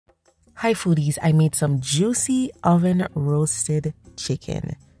Hi foodies, I made some juicy oven roasted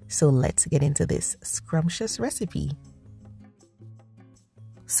chicken. So let's get into this scrumptious recipe.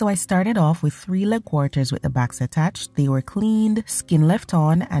 So I started off with 3 leg quarters with the backs attached. They were cleaned, skin left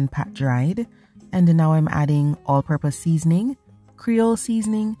on, and pat dried. And now I'm adding all-purpose seasoning, Creole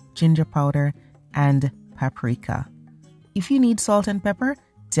seasoning, ginger powder, and paprika. If you need salt and pepper,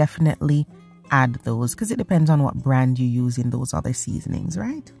 definitely add those because it depends on what brand you use in those other seasonings,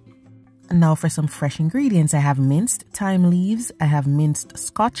 right? And now for some fresh ingredients, I have minced thyme leaves, I have minced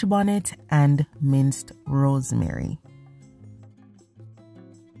Scotch bonnet, and minced rosemary.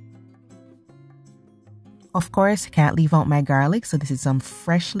 Of course, can't leave out my garlic, so this is some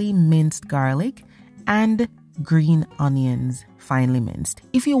freshly minced garlic and green onions, finely minced.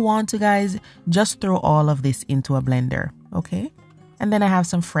 If you want to, guys, just throw all of this into a blender, okay? And then I have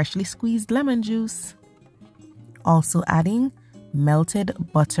some freshly squeezed lemon juice. Also adding melted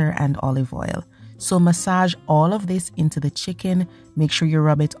butter and olive oil. So massage all of this into the chicken. Make sure you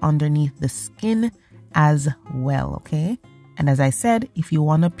rub it underneath the skin as well, okay? And as I said, if you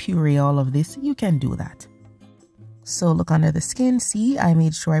want to puree all of this, you can do that. So look under the skin. See, I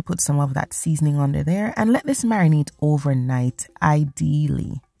made sure I put some of that seasoning under there and let this marinate overnight,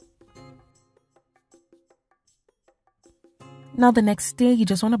 ideally. Now the next day, you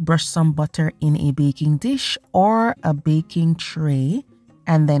just want to brush some butter in a baking dish or a baking tray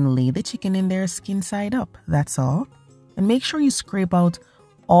and then lay the chicken in there skin side up. That's all. And make sure you scrape out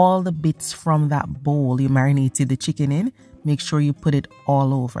all the bits from that bowl you marinated the chicken in. Make sure you put it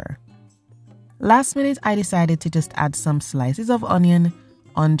all over. Last minute, I decided to just add some slices of onion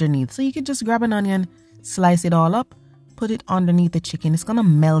underneath. So you could just grab an onion, slice it all up, put it underneath the chicken. It's going to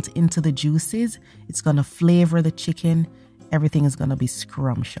melt into the juices. It's going to flavor the chicken. Everything is going to be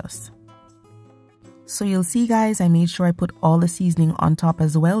scrumptious. So you'll see, guys, I made sure I put all the seasoning on top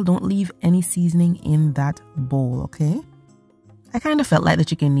as well. Don't leave any seasoning in that bowl, okay? I kind of felt like the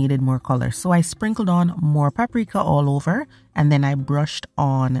chicken needed more color, so I sprinkled on more paprika all over, and then I brushed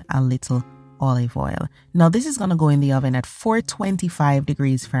on a little olive oil. Now this is going to go in the oven at 425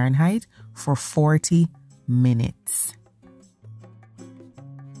 degrees Fahrenheit for 40 minutes.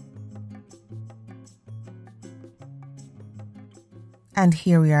 And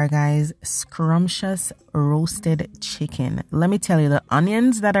here we are, guys, scrumptious roasted chicken. Let me tell you, the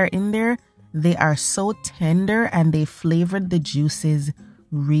onions that are in there, they are so tender and they flavored the juices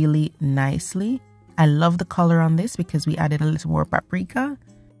really nicely. I love the color on this because we added a little more paprika.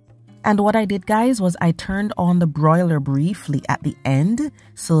 And what I did, guys, was I turned on the broiler briefly at the end,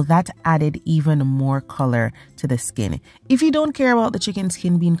 so that added even more color to the skin. If you don't care about the chicken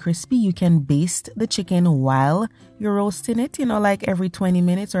skin being crispy, you can baste the chicken while you're roasting it, you know, like every 20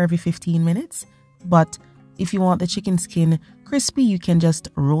 minutes or every 15 minutes. But if you want the chicken skin crispy, you can just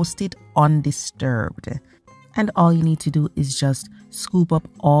roast it undisturbed. And all you need to do is just scoop up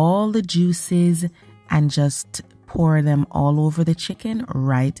all the juices and just pour them all over the chicken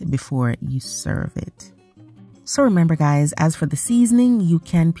right before you serve it. So remember, guys, as for the seasoning, you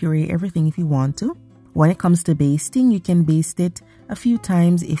can puree everything if you want to. When it comes to basting, you can baste it a few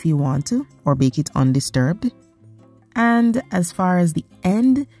times if you want to, or bake it undisturbed. And as far as the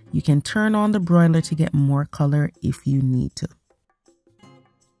end, you can turn on the broiler to get more color if you need to.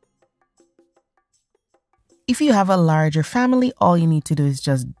 If you have a larger family, all you need to do is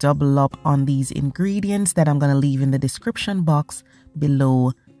just double up on these ingredients that I'm going to leave in the description box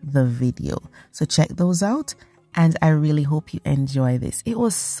below the video. So check those out, and I really hope you enjoy this. It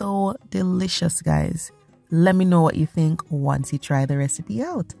was so delicious, guys. Let me know what you think once you try the recipe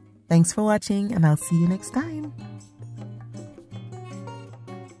out. Thanks for watching, and I'll see you next time.